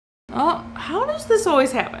Oh, how does this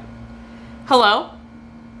always happen? Hello?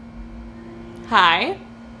 Hi?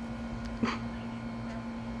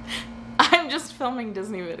 I'm just filming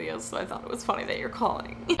Disney videos, so I thought it was funny that you're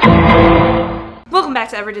calling. Welcome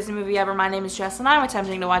back to Every Disney Movie Ever. My name is Jess, and I'm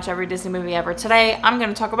attempting to watch every Disney movie ever. Today, I'm going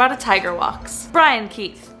to talk about A Tiger Walks. Brian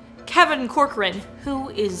Keith, Kevin Corcoran, who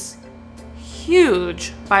is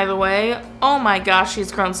huge, by the way. Oh my gosh,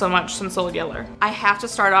 he's grown so much since Old Yeller. I have to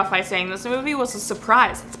start off by saying this movie was a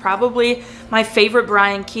surprise. It's probably my favorite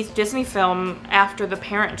Brian Keith Disney film after The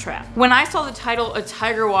Parent Trap. When I saw the title A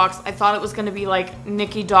Tiger Walks, I thought it was going to be like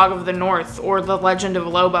Nicky Dog of the North or The Legend of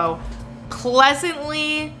Lobo.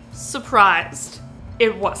 Pleasantly surprised.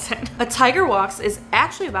 It wasn't. A Tiger Walks is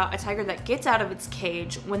actually about a tiger that gets out of its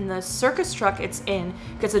cage when the circus truck it's in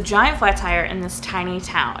gets a giant flat tire in this tiny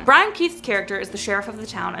town. Brian Keith's character is the sheriff of the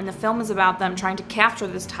town, and the film is about them trying to capture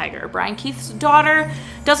this tiger. Brian Keith's daughter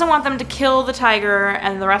doesn't want them to kill the tiger,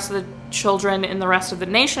 and the rest of the children in the rest of the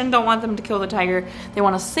nation don't want them to kill the tiger. They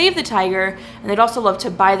want to save the tiger, and they'd also love to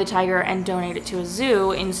buy the tiger and donate it to a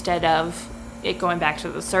zoo instead of it going back to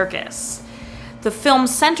the circus. The film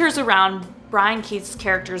centers around Brian Keith's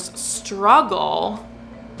character's struggle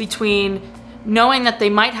between knowing that they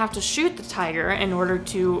might have to shoot the tiger in order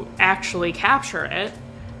to actually capture it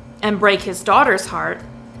and break his daughter's heart,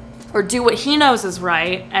 or do what he knows is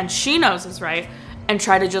right and she knows is right and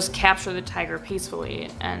try to just capture the tiger peacefully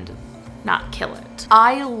and not kill it.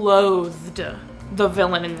 I loathed the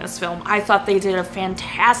villain in this film. I thought they did a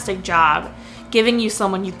fantastic job giving you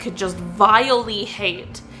someone you could just vilely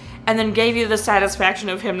hate and then gave you the satisfaction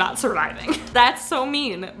of him not surviving. That's so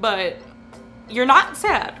mean, but you're not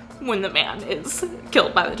sad when the man is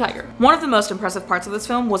killed by the tiger. One of the most impressive parts of this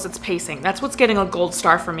film was its pacing. That's what's getting a gold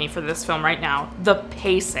star for me for this film right now, the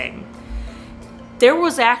pacing. There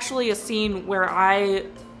was actually a scene where I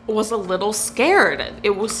was a little scared.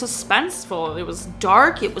 It was suspenseful, it was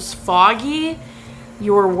dark, it was foggy.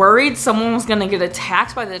 You were worried someone was gonna get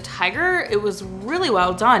attacked by the tiger. It was really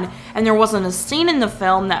well done, and there wasn't a scene in the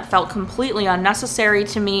film that felt completely unnecessary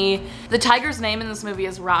to me. The tiger's name in this movie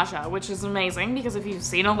is Raja, which is amazing because if you've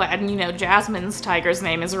seen Aladdin, you know Jasmine's tiger's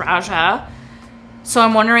name is Raja. So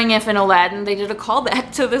I'm wondering if in Aladdin they did a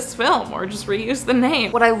callback to this film or just reused the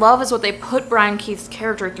name. What I love is what they put Brian Keith's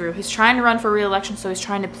character through. He's trying to run for re-election, so he's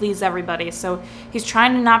trying to please everybody. So he's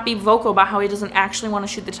trying to not be vocal about how he doesn't actually want to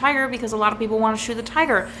shoot the tiger because a lot of people want to shoot the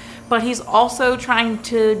tiger. But he's also trying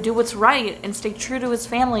to do what's right and stay true to his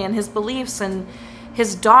family and his beliefs and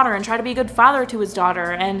his daughter and try to be a good father to his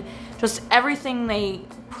daughter, and just everything they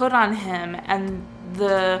put on him and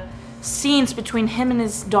the scenes between him and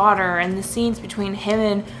his daughter and the scenes between him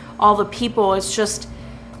and all the people, it's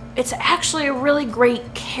actually a really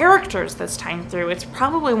great characters this time through. It's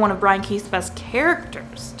probably one of Brian Keith's best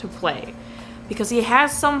characters to play because he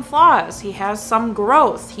has some flaws, he has some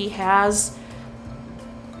growth, he has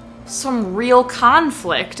some real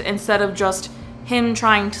conflict instead of just him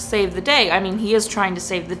trying to save the day. I mean, he is trying to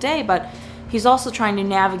save the day, but he's also trying to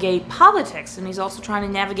navigate politics, and he's also trying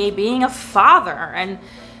to navigate being a father, and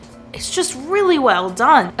it's just really well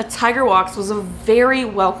done. A Tiger Walks was a very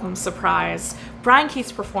welcome surprise. Brian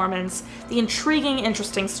Keith's performance, the intriguing,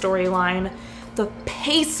 interesting storyline, the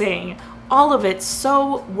pacing, all of it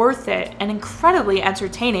so worth it and incredibly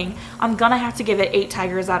entertaining. I'm gonna have to give it 8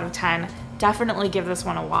 tigers out of 10. Definitely give this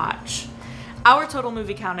one a watch. Our total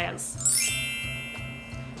movie count is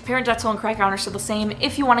Parent Death Toll and Cry Count are still the same.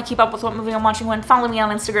 If you want to keep up with what movie I'm watching when, follow me on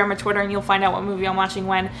Instagram or Twitter and you'll find out what movie I'm watching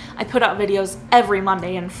when. I put out videos every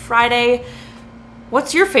Monday and Friday.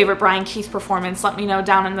 What's your favorite Brian Keith performance? Let me know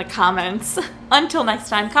down in the comments. Until next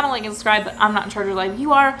time, comment, like, and subscribe, but I'm not in charge of your life.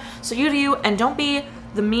 You are, so you do you, and don't be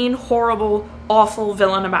the mean, horrible, awful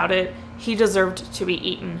villain about it. He deserved to be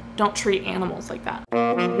eaten. Don't treat animals like that.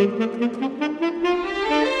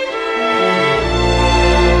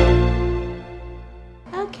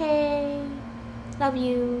 Okay. Love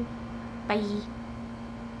you. Bye.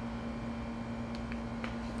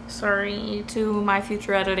 Sorry to my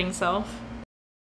future editing self.